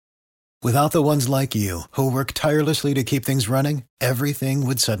Without the ones like you, who work tirelessly to keep things running, everything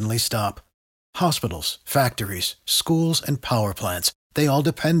would suddenly stop. Hospitals, factories, schools, and power plants, they all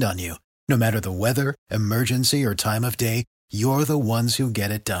depend on you. No matter the weather, emergency, or time of day, you're the ones who get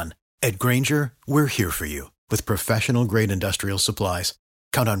it done. At Grainger, we're here for you with professional-grade industrial supplies.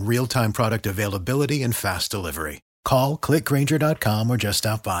 Count on real-time product availability and fast delivery. Call, clickgrainger.com, or just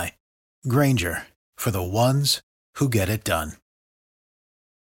stop by. Grainger, for the ones who get it done.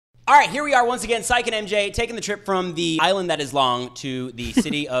 All right, here we are once again, Syke and MJ, taking the trip from the island that is long to the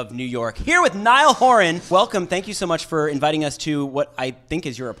city of New York. Here with Niall Horan. Welcome. Thank you so much for inviting us to what I think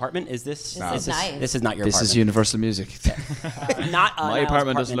is your apartment. Is this? This is nice. This is not your This apartment. is Universal Music. Not My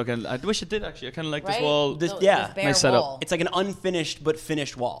apartment doesn't look. I wish it did actually. I kind of like this wall. This bare nice setup. wall. It's like an unfinished but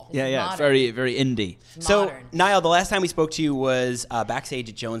finished wall. Yeah. modern. Very, very indie. So, Modern. Niall, the last time we spoke to you was backstage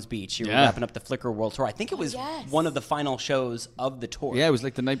at Jones Beach. You were Yeah. wrapping up the Flickr World Tour. I think it was yes. one of the final shows of the tour. Yeah, it was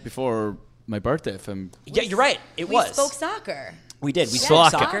like the night before my birthday. Yeah, you're right. It We was. spoke soccer. We did. We Yeah, spoke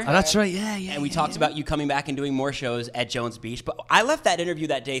soccer. soccer. Oh, that's right. Yeah. And we talked about you coming back and doing more shows at Jones Beach. But I left that interview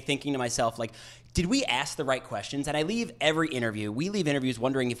that day thinking to myself, like, did we ask the right questions? And I leave every interview. We leave interviews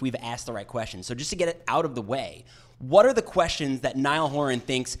wondering if we've asked the right questions. So just to get it out of the way, what are the questions that Niall Horan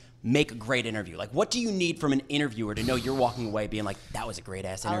thinks make a great interview? Like, what do you need from an interviewer to know you're walking away being like, that was a great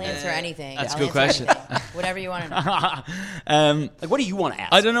ass I'll interview? answer anything. That's a I'll good question. answer anything. Whatever you want to know. Like, what do you want to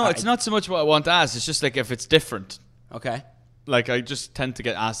ask? I don't know. All It's right. not so much what I want to ask. It's just like if it's different. Okay. Like I just tend to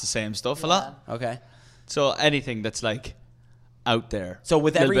get asked the same stuff a lot. Okay. So anything that's like out there. So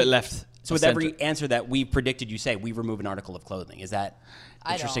with a little every bit left. So with of every center. answer that we predicted you say, we remove an article of clothing. Is that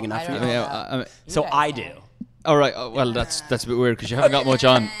interesting enough for you? I don't know Yeah, about- I- So You guys I know. do. All right. Well, that's a bit weird because you haven't got much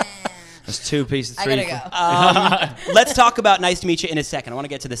on. There's 2 pieces. I 3. gotta go. Let's talk about Nice to Meet You in a second. I want to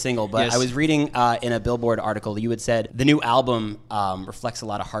get to the single, but Yes. I was reading in a Billboard article, you had said the new album reflects a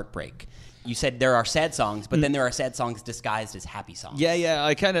lot of heartbreak. You said there are sad songs, but then there are sad songs disguised as happy songs. Yeah.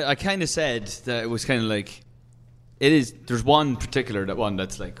 I kind of said that it was kind of like it is. There's one particular one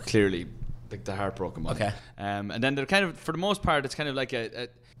that's like clearly like the heartbroken one. Okay. And then they're kind of, for the most part, it's kind of like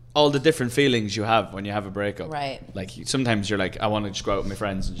all the different feelings you have when you have a breakup. Right. Like sometimes you're like, I want to just go out with my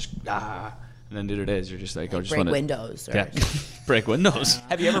friends and just and then the other days you're just like, I just Break want to windows. Or break windows.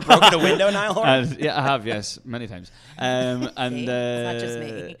 Have you ever broken a window, Niall Horan? Yeah, I have. Yes, many times. And See? It's not just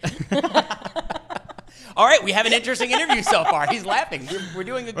me. All right, we have an interesting interview so far. He's laughing. We're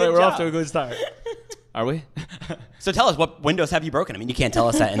doing a good Right, we're job. off to a good start. Are we? So tell us, what windows have you broken? I mean, you can't tell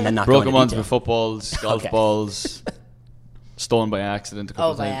us that and then not Broken go into ones detail. with footballs, golf Okay. balls, stolen by accident a couple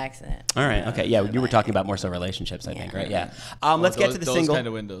Oh, of by times. accident. All right, okay. Yeah, you were talking about more so relationships, I think, right? Yeah. Let's get to the those single. kind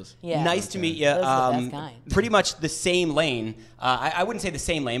of windows. Yeah. Nice to meet you. Those are the best kind. Pretty much the same lane. I wouldn't say the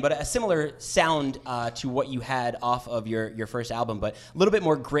same lane, but a similar sound to what you had off of your first album, but a little bit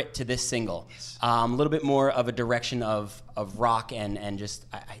more grit to this single. A little bit more of a direction of rock and just,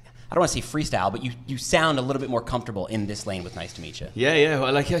 I don't want to say freestyle, but you sound a little bit more comfortable in this lane with Nice to Meet You. Yeah.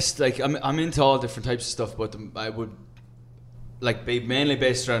 Well, I guess like I'm into all different types of stuff, but I would like be mainly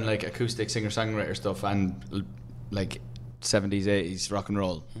based around like acoustic singer-songwriter stuff and like 70s, 80s rock and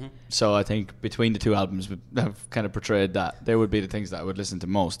roll. Mm-hmm. So I think between the 2 albums have kind of portrayed that. They would be the things that I would listen to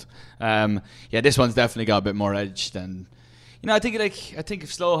most. This one's definitely got a bit more edge than, I think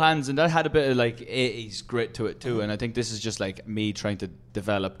of Slow Hands, and that had a bit of like 80s grit to it too. Mm-hmm. And I think this is just like me trying to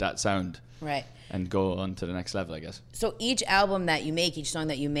develop that sound Right. and go on to the next level, I guess. So each album that you make, each song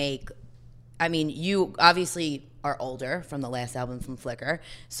that you make, I mean, you obviously are older from the last album from Flickr.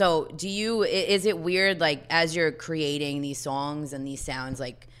 So is it weird, like, as you're creating these songs and these sounds,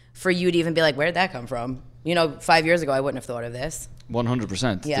 like, for you to even be like, where did that come from? 5 years ago, I wouldn't have thought of this.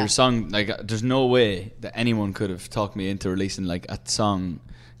 100%. Yeah. There's no way that anyone could have talked me into releasing like a song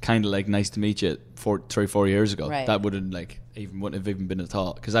kind of like Nice to Meet You 4 years ago. Right. That wouldn't have even been a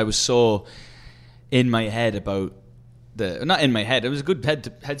thought, because I was so in my head about not in my head. It was a good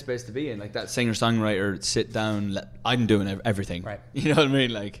headspace to be in, like that singer-songwriter sit down. I'm doing everything. Right. You know what I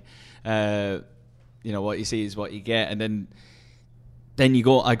mean? Like, what you see is what you get, and then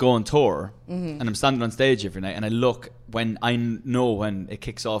I go on tour, and I'm standing on stage every night, and I look when I know when it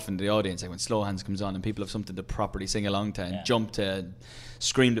kicks off in the audience, like when Slow Hands comes on and people have something to properly sing along to and jump to, and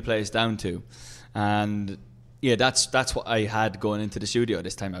scream the place down to, and that's what I had going into the studio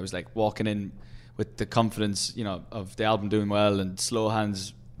this time. I was like walking in with the confidence, of the album doing well and Slow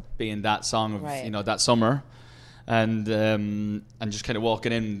Hands being that song of Right. That summer, and just kind of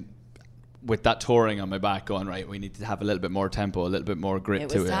walking in with that touring on my back, going, right, we need to have a little bit more tempo, a little bit more grit It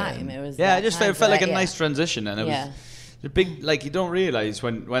to was it. time. And it was yeah, that it just time felt for like that, a nice transition, and it was They're big, like, you don't realize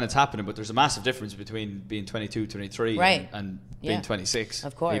when it's happening, but there's a massive difference between being 22, 23 Right. and being 26.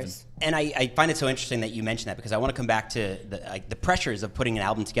 Of course. even. And I find it so interesting that you mentioned that, because I want to come back to the pressures of putting an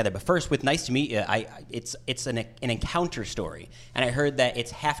album together. But first, with Nice to Meet You, it's an encounter story, and I heard that it's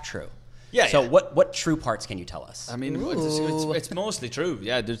half true. Yeah. So what true parts can you tell us? I mean, it's mostly true.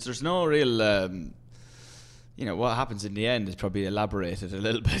 Yeah, there's no real. What happens in the end is probably elaborated a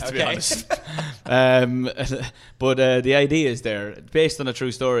little bit, to be honest. But the idea is there, based on a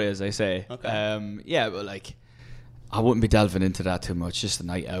true story, as I say. Okay. But like, I wouldn't be delving into that too much. Just a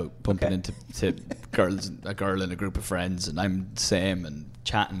night out, bumping into a girl and a group of friends, and I'm the same, and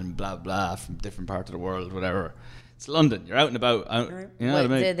chatting and blah blah from different parts of the world, whatever. It's London. You're out and about. You know what I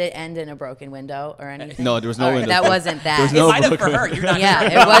mean? Did it end in a broken window or anything? No, there was no window. That wasn't that. It might have for her. You're not Yeah,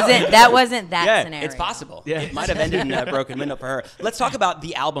 sure. it wasn't. That wasn't that scenario. It's possible. Yeah. It might have ended in a broken window for her. Let's talk about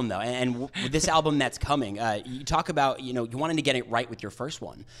the album, though, and this album that's coming. You talk about, you wanting to get it right with your first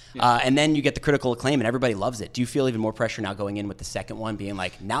one, and then you get the critical acclaim, and everybody loves it. Do you feel even more pressure now going in with the second one, being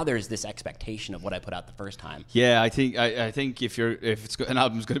like, now there's this expectation of what I put out the first time? Yeah, I think if an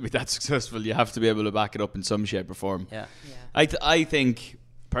album's going to be that successful, you have to be able to back it up in some shape or form. Yeah. I think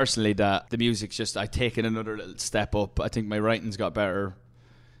personally that the music's just, I've taken another little step up. I think my writing's got better.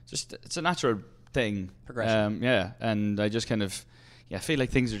 Just, it's a natural thing. Progression. And I just kind of, I feel like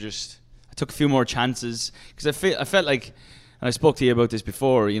things are just, I took a few more chances, because I felt like, and I spoke to you about this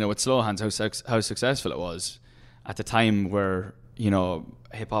before, with Slow Hands, how successful it was at the time, where,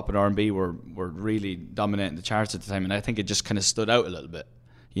 hip hop and R&B were really dominating the charts at the time, and I think it just kind of stood out a little bit,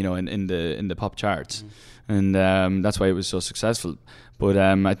 in the pop charts. And that's why it was so successful. But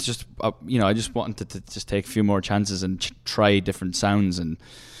I just wanted to just take a few more chances and try different sounds, and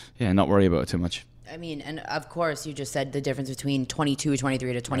not worry about it too much. I mean, and of course, you just said the difference between 22,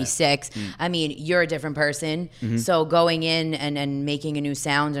 23 to 26. Right. I mean, you're a different person. Mm-hmm. So going in and making a new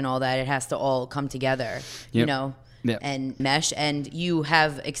sound and all that, it has to all come together, and mesh. And you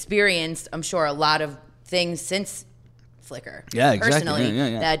have experienced, I'm sure, a lot of things since Flickr. Yeah, exactly. Personally,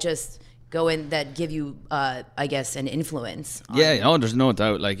 yeah. that just go in, that give you, I guess, an influence. There's no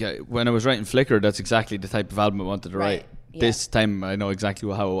doubt. Like, when I was writing Flickr, that's exactly the type of album I wanted to write. Yeah. This time, I know exactly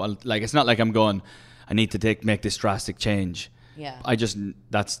how. Like, it's not like I'm going, I need to make this drastic change. Yeah.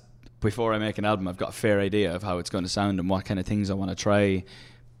 That's before I make an album, I've got a fair idea of how it's going to sound and what kind of things I want to try,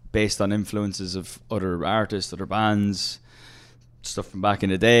 based on influences of other artists, other bands, stuff from back in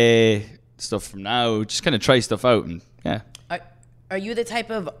the day, stuff from now. Just kind of try stuff out, and Are you the type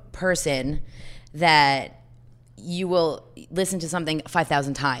of person that you will listen to something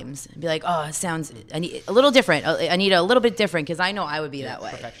 5,000 times and be like, oh, it sounds I need a little different. I need a little bit different, because I know I would be that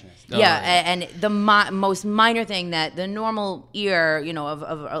way. Perfectionist. And the most minor thing that the normal ear,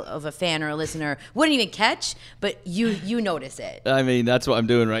 of a fan or a listener wouldn't even catch, but you notice it. I mean, that's what I'm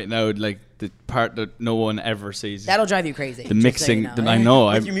doing right now. Like, the part that no one ever sees. That'll drive you crazy. The mixing. So I know.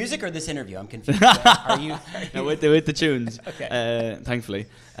 With your music or this interview? I'm confused. Are you no, with the tunes. Okay. Thankfully.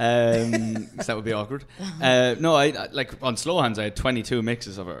 'Cause that would be awkward. No, I like on Slow Hands, I had 22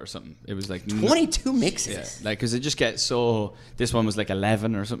 mixes of it or something. It was like 22 mixes. Yeah, like, because it just gets so. This one was like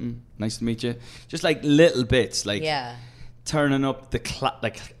 11 or something. Nice to meet you. Just like little bits, like turning up the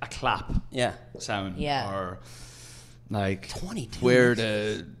like a clap. Yeah. Sound. Yeah. Or like 22. Where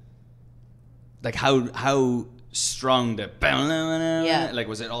the. Like how strong the. Like,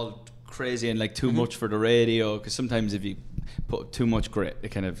 was it all crazy and like too much for the radio? Because sometimes if you put too much grit, it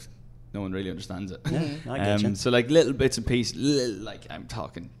kind of, no one really understands it. I get you. So like little bits and pieces, like, I'm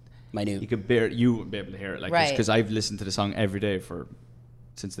talking minute. You wouldn't be able to hear it, like, right, because I've listened to the song every day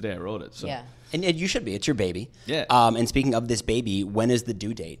since the day I wrote it. So. Yeah. And you should be. It's your baby. Yeah. And speaking of this baby, when is the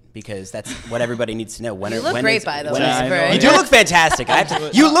due date? Because that's what everybody needs to know. You look great, by the way. You do look fantastic.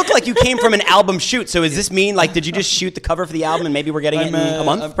 You look like you came from an album shoot. So does this mean, like, did you just shoot the cover for the album and maybe we're getting it in a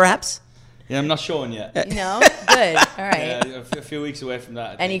month, perhaps? Yeah, I'm not showing yet. No? Good. All right. Yeah, a few weeks away from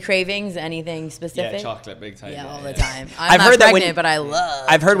that. Any cravings? Anything specific? Yeah, chocolate, big time. Yeah, all the time. I've not heard that pregnant, but I love.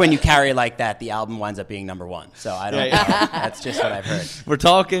 I've heard when you carry like that, the album winds up being number one. So I don't know. That's just what I've heard. We're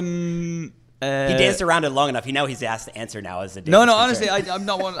talking. He danced around it long enough. He's asked to answer now as a No, honestly, I'm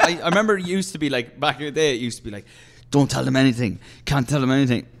not one. I remember it used to be like, back in the day, it used to be like, don't tell them anything. Can't tell them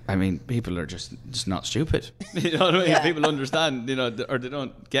anything. I mean, people are just not stupid. You know what I mean? Yeah. People understand, or they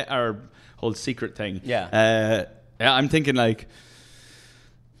don't get our whole secret thing. Yeah. I'm thinking like,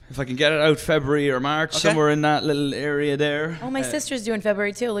 If I can get it out February or March, somewhere in that little area there. Oh, my sister's doing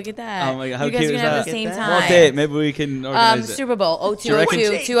February too. Look at that. Oh my God, how you guys cute are is gonna have that? the same Look at time. What date? Maybe we can organize it. Super Bowl Do you reckon-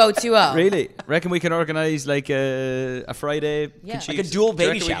 0220. Really? Reckon we can organize like a Friday? Yeah. Like a dual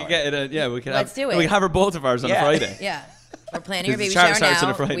baby We shower. could get it. We could. Let's do it. We could have both of ours on a Yeah. Friday. Yeah. We're planning your 'Cause baby the chart shower starts on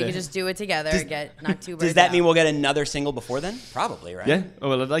a now. Friday. We can just do it together and knock 2 birds Does that out. mean we'll get another single before then? Probably, right? Yeah. Oh,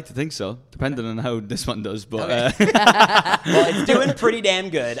 well, I'd like to think so, depending on how this one does. But Well, it's doing pretty damn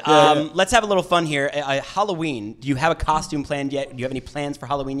good. Let's have a little fun here. Halloween. Do you have a costume planned yet? Do you have any plans for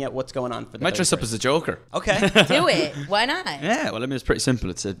Halloween yet? What's going on for the might dress up 31st? as a Joker. Okay. Do it. Why not? Yeah. Well, I mean, it's pretty simple.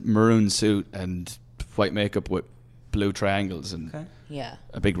 It's a maroon suit and white makeup with blue triangles and Yeah.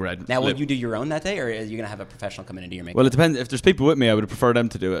 a big red. Now, will lip. you do your own that day, or are you going to have a professional come in and do your makeup? Well, it depends. If there's people with me, I would prefer them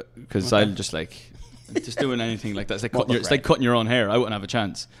to do it because I'll just doing anything like that. It's like Won't cutting look it's like cutting your own hair. I wouldn't have a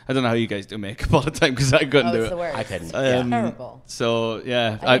chance. I don't know how you guys do makeup all the time because I couldn't do It's it. the worst. I couldn't. Terrible. So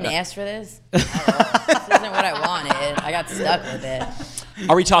yeah, I didn't ask for this. This isn't what I wanted. I got stuck with it.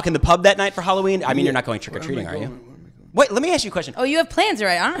 Are we talking the pub that night for Halloween? I mean, you're not going trick-or-treating, are you? Wait, let me ask you a question. Oh, you have plans,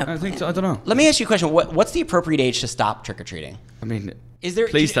 right? I don't have I think so. I don't know. Let me ask you a question. What's the appropriate age to stop trick-or-treating? I mean, Is there?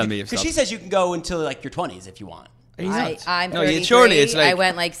 please tell me if Because she says you can go until like your 20s if you want. I'm No, 33. surely it's like- I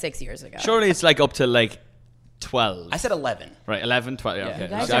went like 6 years ago. surely it's like up to like 12. I said 11. Right, 11, 12. Yeah, Yeah. okay. You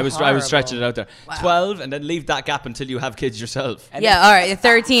guys I are was horrible. stretching it out there. Wow. 12, and then leave that gap until you have kids yourself. And Yeah, all right. At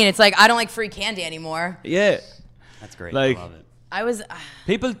 13, it's like I don't like free candy anymore. Yeah. That's great. Like- I love it. I was.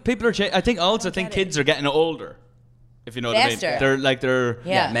 People are. I think get it. kids are getting older. If you know Faster. what I mean. They're.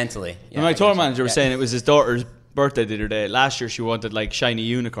 Yeah. Mentally. Yeah, And my I tour got you. manager was Yeah. saying it was his daughter's birthday the other day. Last year she wanted like shiny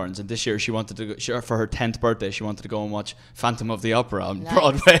unicorns, and this year she wanted to go, for her 10th birthday she wanted to go and watch Phantom of the Opera on Nice.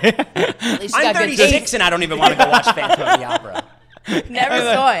 Broadway. At least you I'm got good 36 taste. and I don't even want to go watch Phantom of the Opera. Never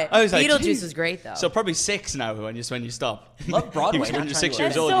saw it. I was like, Beetlejuice geez. was great though. So probably 6 now when you stop. Love Broadway, When not you're trying 6 to years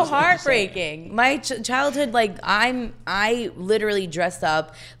That's old. so you stop. heartbreaking. My childhood, like I literally dressed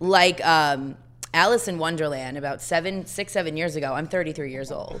up like Alice in Wonderland about 7 years ago. I'm 33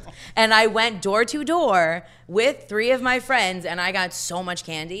 years old, and I went door to door with 3 of my friends, and I got so much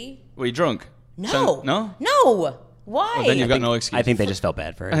candy. Were you drunk? No, No? Why? Well, then you've got no excuse. I think they just felt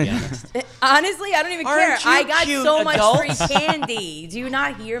bad for her, to be honest. Honestly, I don't even Aren't care. you I got cute so much adults? free candy. Do you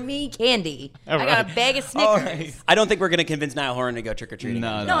not hear me? Candy. All I got a right. bag of All Snickers. right. I don't think we're going to convince Niall Horan to go trick-or-treating.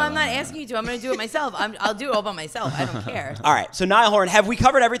 No, No, I'm not asking you to. I'm going to do it myself. I'll do it all by myself. I don't care. All right, so Niall Horan, have we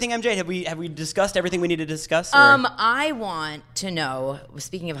covered everything, MJ? Have we discussed everything we need to discuss? or- I want to know,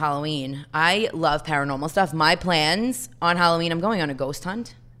 speaking of Halloween, I love paranormal stuff. My plans on Halloween, I'm going on a ghost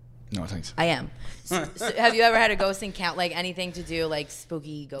hunt. No, thanks. I am. So have you ever had a ghost encounter, like anything to do, like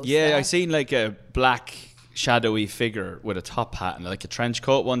spooky ghost Yeah, stuff? I seen like a black shadowy figure with a top hat and like a trench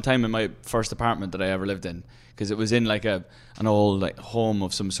coat one time in my first apartment that I ever lived in, because it was in like an old like home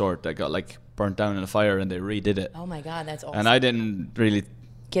of some sort that got like burnt down in a fire and they redid it. Oh my God, that's awesome. And I didn't really.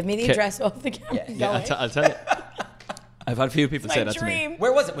 Give me the Ca- address off the camera. Yeah, I'll tell you. I've had a few people say that to me.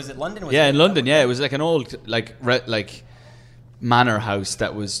 Where was it? Was it London? Was Yeah, it in London. Yeah, it was like an old like manor house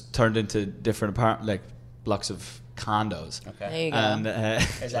that was turned into different blocks of condos. Okay. There you go. And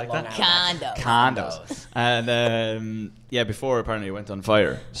Is that Long Island? Condos. And before apparently it went on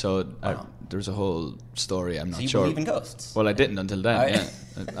fire. So there's a whole story. I'm not So you sure. believe in ghosts? Well, I didn't until then. Oh,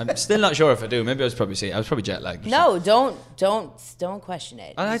 Yeah, I'm still not sure if I do. Maybe I was probably jet lagged. or something. No, don't question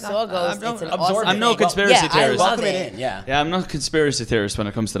it. You saw a ghost. It's an absorb awesome it. I'm no thing. conspiracy yeah, theorist. I love Welcome it. it in, yeah. Yeah, I'm not a conspiracy theorist when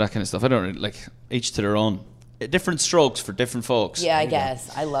it comes to that kind of stuff. I don't really, like, each to their own. Different strokes for different folks. Yeah, I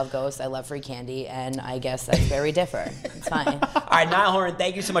guess. I love ghosts. I love free candy, and I guess that's where we differ. It's fine. All right, Niall Horan,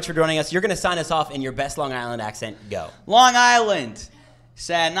 thank you so much for joining us. You're going to sign us off in your best Long Island accent. Go. Long Island.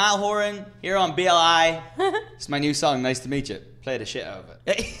 Said Niall Horan here on BLI. It's my new song. Nice to meet you. Play the shit out of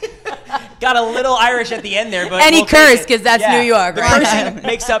it. Got a little Irish at the end there, but And he we'll take cursed, it. 'cause that's New York, The right? person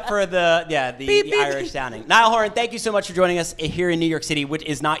makes up for the Irish sounding. Niall Horan, thank you so much for joining us here in New York City, which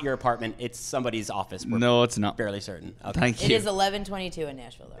is not your apartment. It's somebody's office. We're No, it's not. fairly certain. Okay. Thank It you. is 11:22 in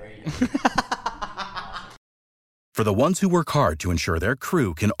Nashville, though. For the ones who work hard to ensure their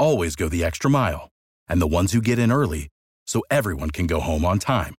crew can always go the extra mile, and the ones who get in early so everyone can go home on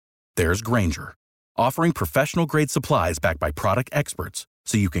time, there's Grainger, offering professional-grade supplies backed by product experts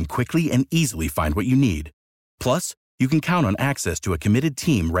so you can quickly and easily find what you need. Plus, you can count on access to a committed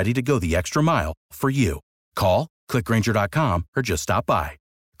team ready to go the extra mile for you. Call, click Grainger.com, or just stop by.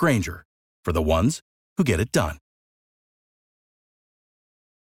 Grainger, for the ones who get it done.